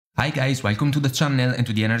Hi guys, welcome to the channel and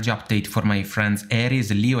to the energy update for my friends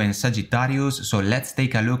Aries, Leo and Sagittarius. So let's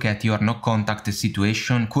take a look at your no contact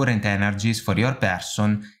situation, current energies for your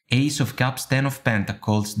person, Ace of Cups, Ten of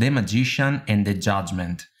Pentacles, the Magician and the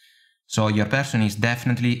Judgment. So your person is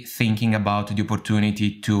definitely thinking about the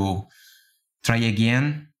opportunity to try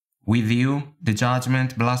again with you, the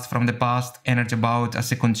Judgment, blast from the past, energy about a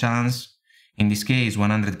second chance, in this case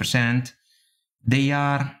 100%. They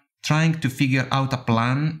are trying to figure out a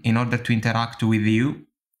plan in order to interact with you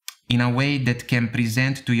in a way that can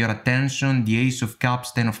present to your attention the Ace of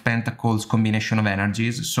Cups, Ten of Pentacles combination of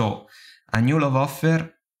energies. So a new love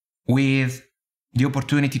offer with the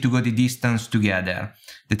opportunity to go the distance together,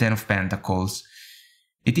 the Ten of Pentacles.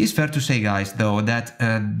 It is fair to say, guys, though, that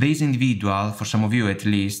this individual, for some of you at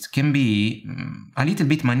least, can be a little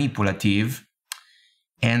bit manipulative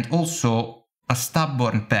and also a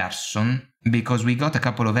stubborn person, because we got a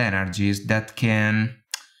couple of energies that can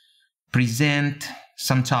present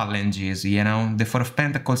some challenges, you know, the Four of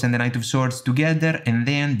Pentacles and the Knight of Swords together, and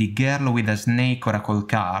then the Girl with a Snake Oracle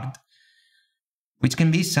card, which can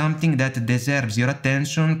be something that deserves your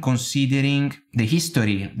attention considering the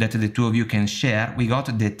history that the two of you can share. We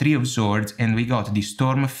got the Three of Swords and we got the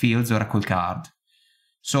Storm Fields Oracle card.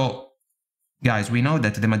 So, guys, we know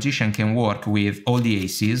that the Magician can work with all the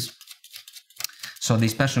aces. So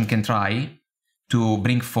this person can try to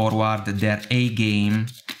bring forward their A game,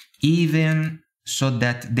 even so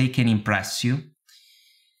that they can impress you.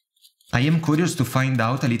 I am curious to find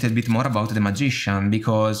out a little bit more about the Magician,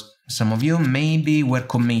 because some of you maybe were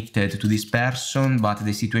committed to this person, but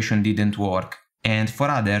the situation didn't work. And for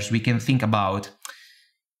others, we can think about,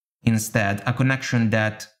 instead, a connection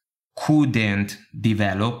that couldn't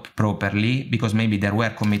develop properly, because maybe there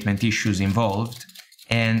were commitment issues involved.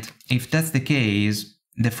 And if that's the case,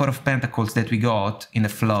 the Four of Pentacles that we got in the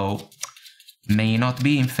flow may not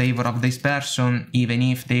be in favor of this person, even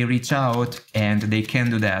if they reach out, and they can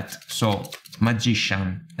do that. So,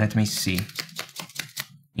 Magician, let me see.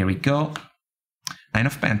 Here we go. Nine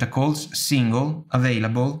of Pentacles, single,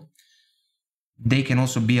 available. They can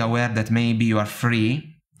also be aware that maybe you are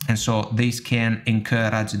free, and so this can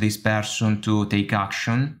encourage this person to take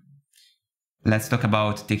action. Let's talk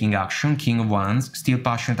about taking action. King of Wands, still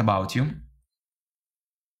passionate about you.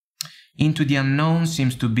 Into the unknown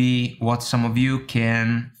seems to be what some of you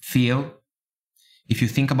can feel. If you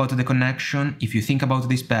think about the connection, if you think about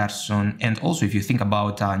this person, and also if you think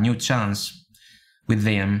about a new chance with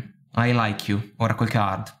them, I like you, Oracle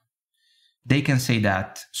card. They can say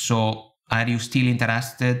that. So are you still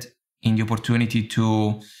interested in the opportunity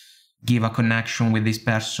to give a connection with this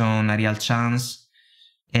person a real chance?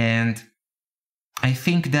 And I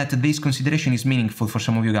think that this consideration is meaningful for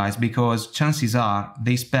some of you guys, because chances are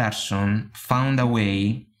this person found a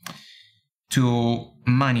way to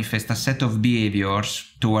manifest a set of behaviors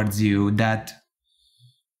towards you that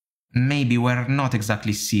maybe were not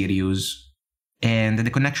exactly serious, and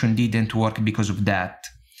the connection didn't work because of that.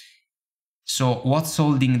 So what's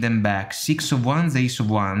holding them back? Six of Wands, Ace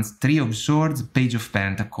of Wands, Three of Swords, Page of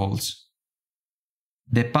Pentacles.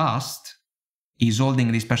 The past is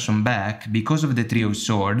holding this person back because of the Three of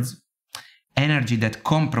Swords, energy that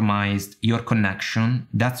compromised your connection.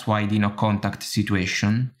 That's why the no contact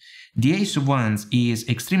situation. The Ace of Wands is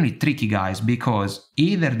extremely tricky, guys, because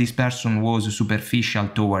either this person was superficial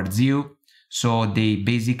towards you, so they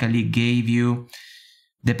basically gave you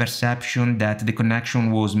the perception that the connection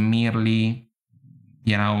was merely,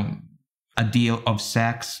 you know, a deal of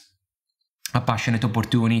sex, a passionate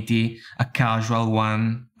opportunity, a casual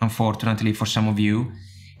one, unfortunately for some of you.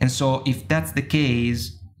 And so if that's the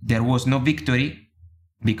case, there was no victory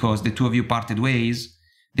because the two of you parted ways.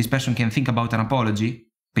 This person can think about an apology,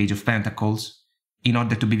 Page of Pentacles, in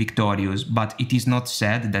order to be victorious, but it is not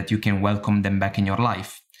said that you can welcome them back in your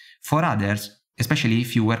life. For others, especially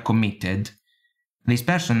if you were committed, this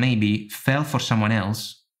person maybe fell for someone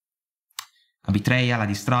else, a betrayal, a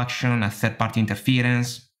distraction, a third-party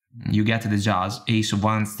interference. You get the jazz, Ace of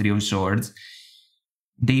Wands, Three of Swords.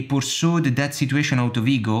 They pursued that situation out of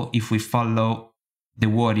ego, if we follow the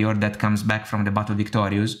warrior that comes back from the battle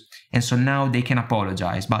victorious, and so now they can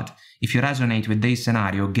apologize. But if you resonate with this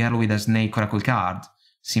scenario, Girl with a Snake Oracle card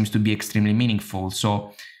seems to be extremely meaningful.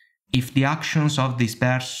 So if the actions of this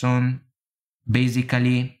person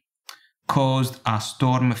basically caused a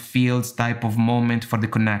storm fields type of moment for the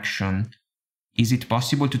connection, is it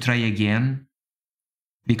possible to try again?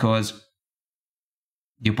 Because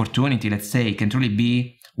the opportunity, let's say, can truly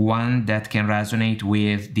be one that can resonate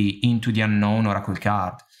with the Into the Unknown Oracle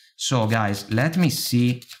card. So guys, let me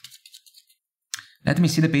see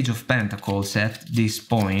the Page of Pentacles at this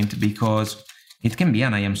point, because It can be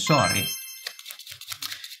an I am sorry.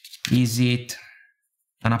 Is it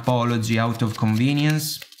an apology out of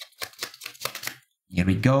convenience? Here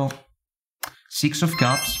we go. Six of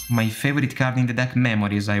Cups, my favorite card in the deck,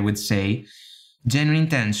 memories, I would say. Genuine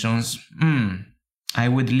intentions, I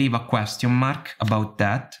would leave a question mark about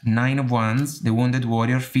that. Nine of Wands, the wounded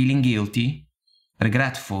warrior, feeling guilty,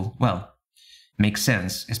 regretful. Well, makes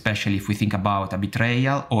sense, especially if we think about a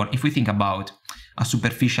betrayal or if we think about a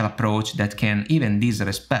superficial approach that can even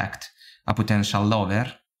disrespect a potential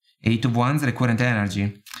lover. Eight of Wands, recurrent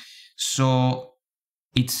energy. So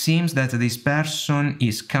it seems that this person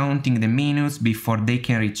is counting the minutes before they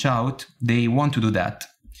can reach out. They want to do that.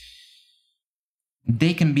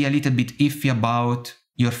 They can be a little bit iffy about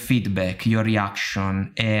your feedback, your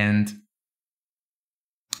reaction, and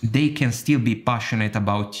they can still be passionate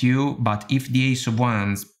about you, but if the Ace of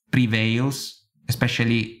Wands prevails,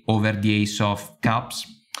 especially over the Ace of Cups,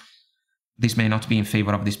 this may not be in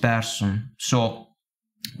favor of this person. So,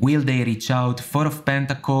 will they reach out? Four of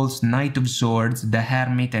Pentacles, Knight of Swords, the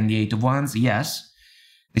Hermit, and the Eight of Wands? Yes,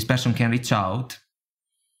 this person can reach out.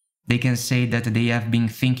 They can say that they have been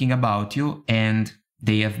thinking about you and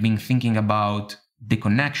they have been thinking about the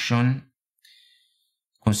connection,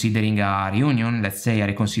 considering a reunion, let's say a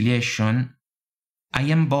reconciliation. I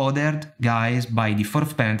am bothered, guys, by the Four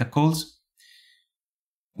of Pentacles,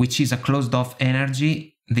 which is a closed-off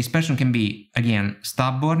energy. This person can be, again,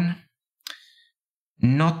 stubborn,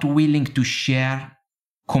 not willing to share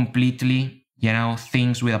completely,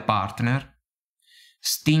 things with a partner.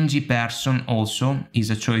 Stingy person also is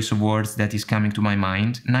a choice of words that is coming to my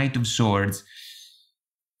mind. Knight of Swords.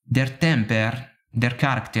 Their temper, their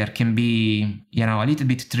character can be, a little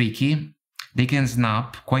bit tricky. They can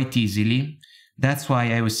snap quite easily. That's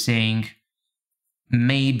why I was saying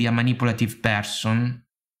maybe a manipulative person.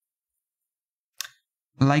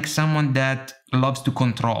 Like someone that loves to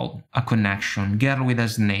control a connection. Girl with a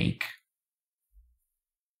snake.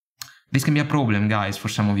 This can be a problem, guys, for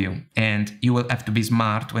some of you. And you will have to be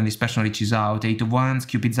smart when this person reaches out. Eight of Wands,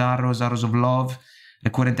 Cupid's arrows, arrows of love,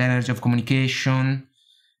 recurrent energy of communication.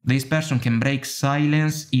 This person can break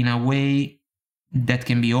silence in a way that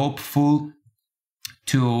can be hopeful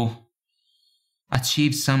to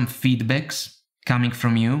achieve some feedbacks coming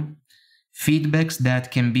from you. Feedbacks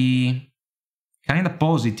that can be kind of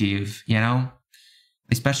positive,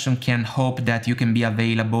 This person can hope that you can be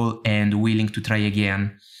available and willing to try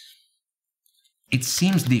again. It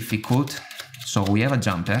seems difficult, so we have a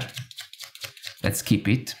jumper. Let's keep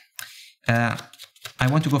it. I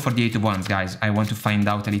want to go for the Eight of Wands, guys. I want to find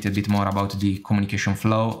out a little bit more about the communication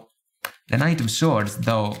flow. The Knight of Swords,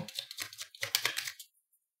 though,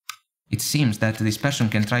 it seems that this person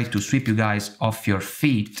can try to sweep you guys off your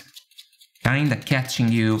feet, kinda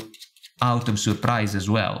catching you out of surprise as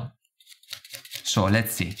well. So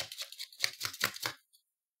let's see.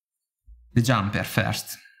 The jumper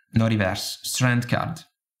first. No reverse. Strength card.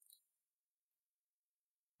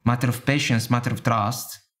 Matter of patience, matter of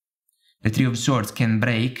trust. The Three of Swords can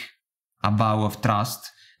break a vow of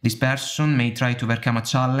trust. This person may try to overcome a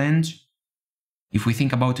challenge. If we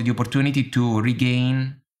think about the opportunity to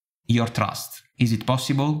regain your trust, is it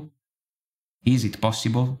possible? Is it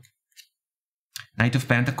possible? Knight of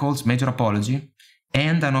Pentacles, major apology,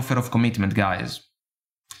 and an offer of commitment, guys.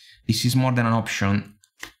 This is more than an option.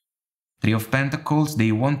 Three of Pentacles,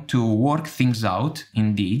 they want to work things out,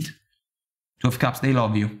 indeed. Two of Cups, they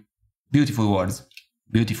love you. Beautiful words.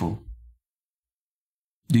 Beautiful.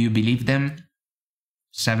 Do you believe them?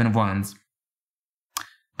 Seven of Wands.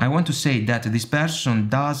 I want to say that this person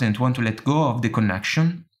doesn't want to let go of the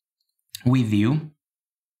connection with you.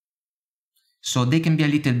 So they can be a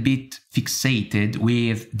little bit fixated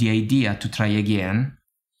with the idea to try again.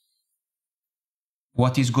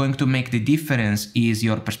 What is going to make the difference is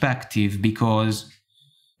your perspective, because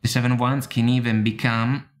the Seven of Wands can even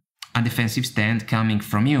become a defensive stand coming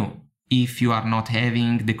from you if you are not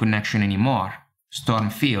having the connection anymore. Storm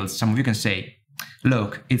fields, some of you can say,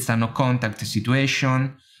 look, it's a no contact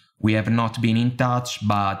situation, we have not been in touch,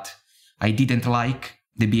 but I didn't like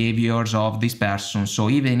the behaviors of this person, so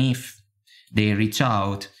even if they reach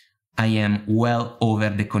out, I am well over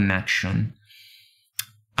the connection.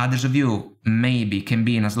 Others of you maybe can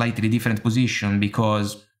be in a slightly different position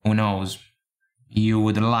because, who knows, you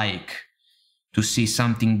would like to see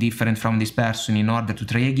something different from this person in order to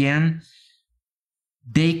try again.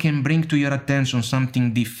 They can bring to your attention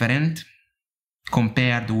something different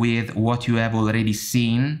compared with what you have already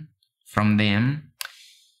seen from them.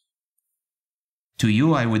 To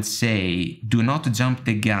you, I would say, do not jump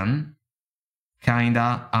the gun,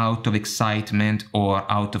 kinda out of excitement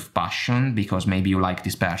or out of passion, because maybe you like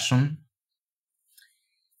this person.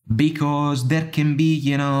 because there can be,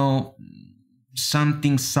 you know,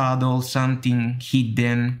 something subtle, something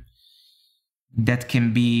hidden that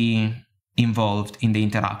can be involved in the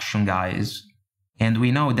interaction, guys. And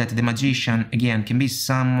we know that the magician, again, can be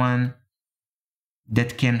someone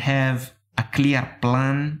that can have a clear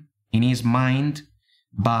plan in his mind,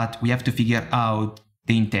 but we have to figure out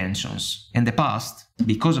the intentions. And the past,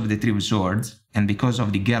 because of the Three of Swords and because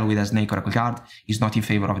of the girl with a snake oracle card, is not in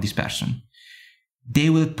favor of this person. They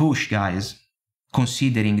will push, guys,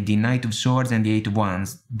 considering the Knight of Swords and the Eight of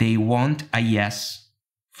Wands. They want a yes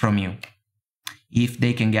from you. If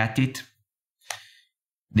they can get it,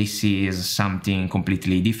 this is something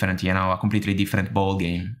completely different, you know, a completely different ball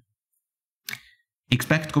game.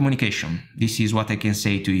 Expect communication. This is what I can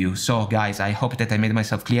say to you. So guys, I hope that I made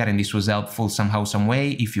myself clear and this was helpful somehow, some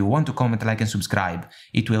way. If you want to comment, like and subscribe,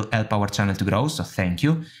 it will help our channel to grow, so thank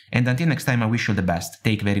you. And until next time, I wish you the best.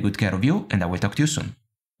 Take very good care of you and I will talk to you soon.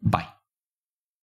 Bye.